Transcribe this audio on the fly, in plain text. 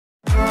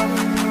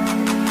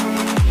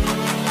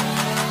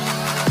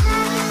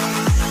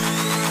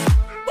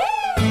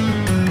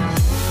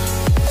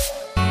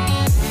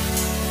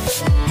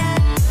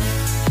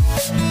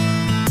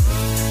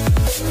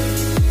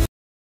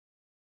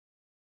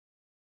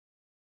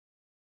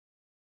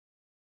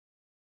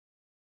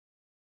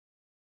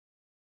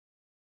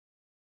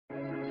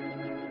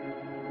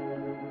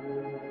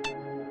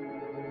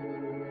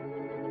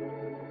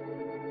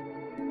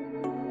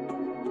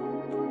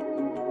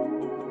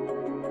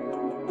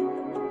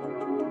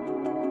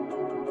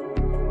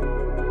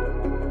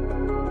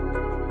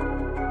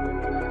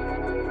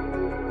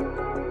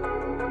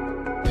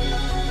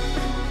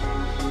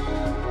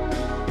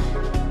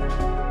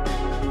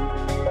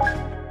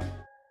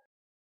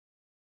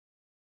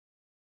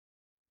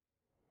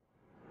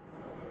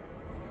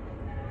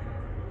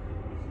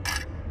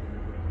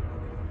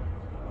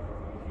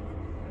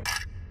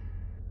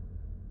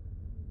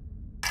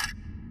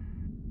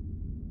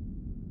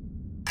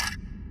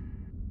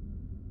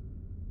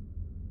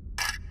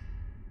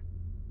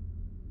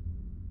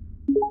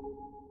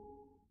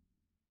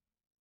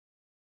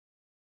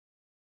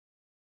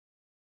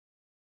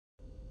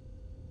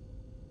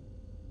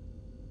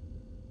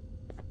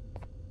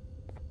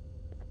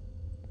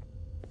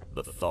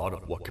The thought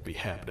of what could be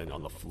happening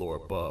on the floor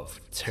above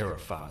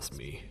terrifies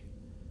me.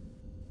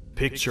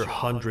 Picture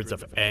hundreds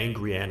of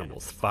angry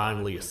animals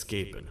finally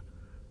escaping,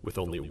 with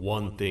only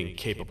one thing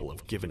capable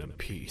of giving them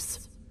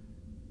peace.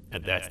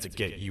 And that's to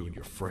get you and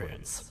your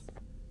friends.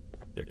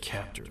 Their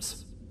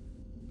captors.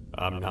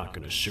 I'm not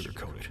gonna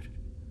sugarcoat it.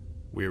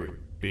 We're in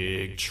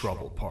big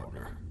trouble,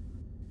 partner.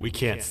 We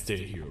can't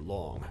stay here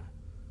long.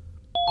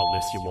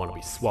 Unless you want to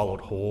be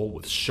swallowed whole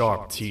with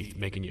sharp teeth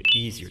making you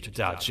easier to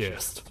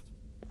digest.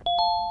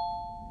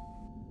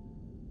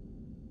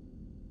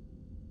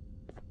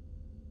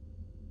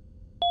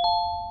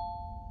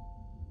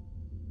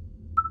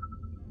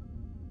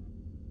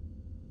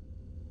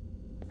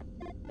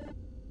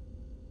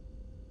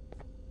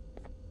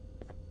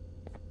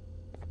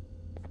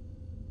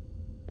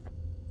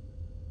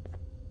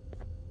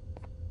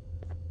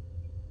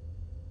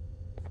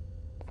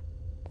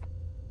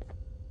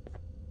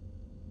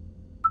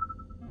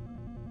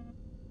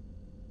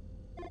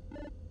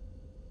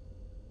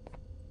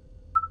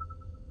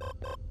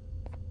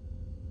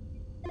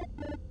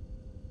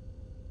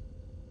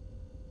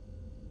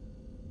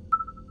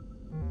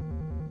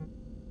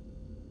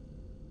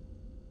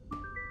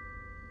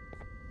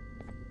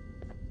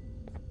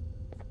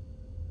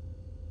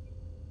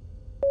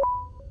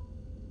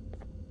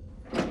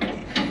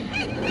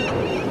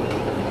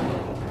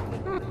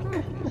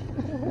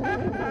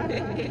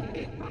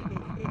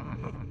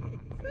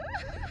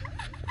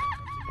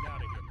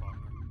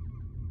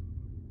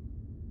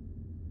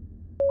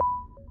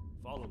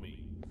 Follow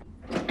me.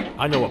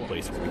 I know a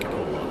place where we can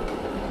hold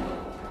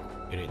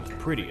up. It ain't the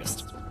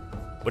prettiest,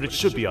 but it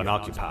should be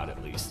unoccupied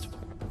at least.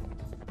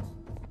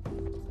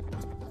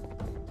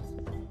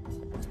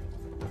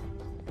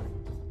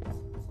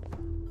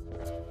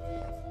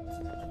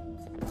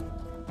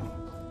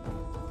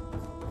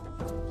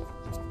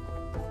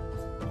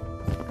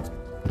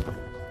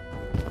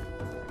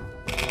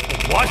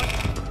 What?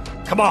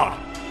 Come on!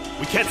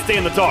 We can't stay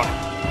in the dark!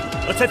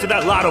 Let's head to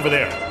that lot over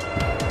there!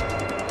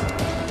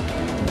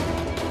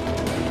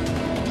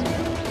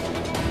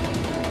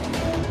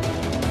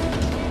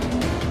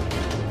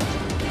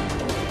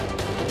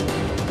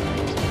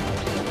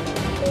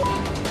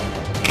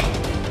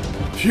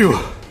 Phew!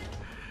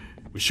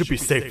 We should be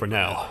safe for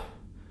now.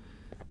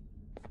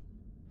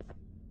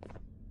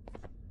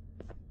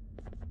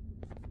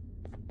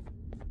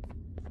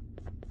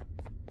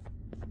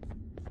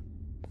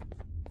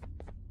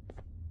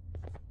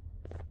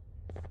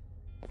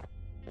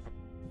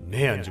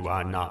 Man, do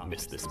I not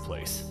miss this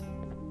place.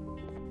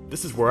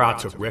 This is where I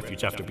took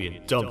refuge after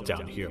being dumped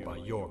down here by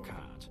your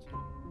kind.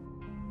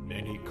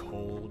 Many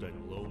cold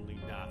and lonely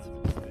nights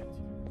have been spent.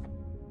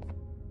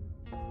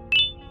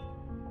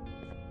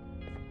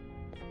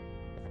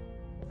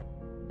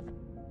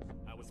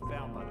 I was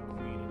found by the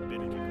Queen and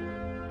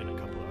Benedict and a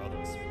couple of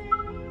others,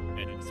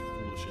 and was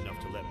foolish enough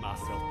to let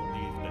myself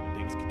believe that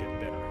things could get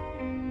better.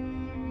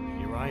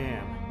 Here I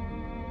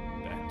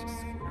am, back to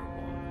square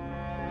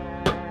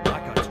one.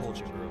 Like I told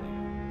you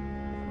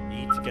earlier, we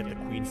need to get the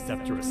Queen's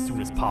scepter as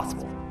soon as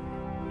possible.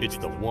 It's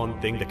the one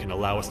thing that can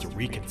allow us to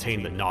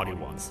recontain the naughty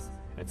ones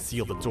and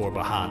seal the door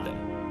behind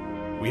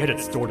them. We had it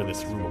stored in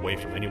this room away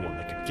from anyone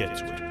that could get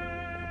to it,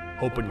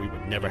 hoping we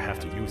would never have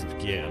to use it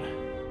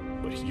again.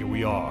 But here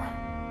we are.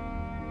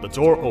 The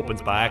door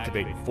opens by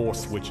activating 4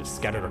 switches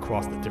scattered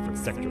across the different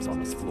sectors on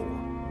this floor.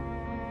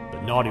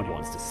 The naughty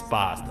ones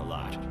despise the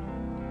light.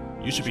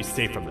 You should be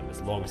safe from them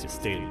as long as you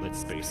stay in lit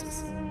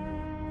spaces.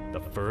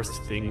 The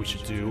first thing we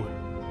should do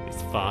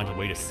is find a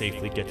way to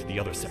safely get to the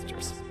other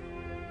sectors.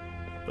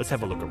 Let's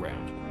have a look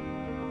around.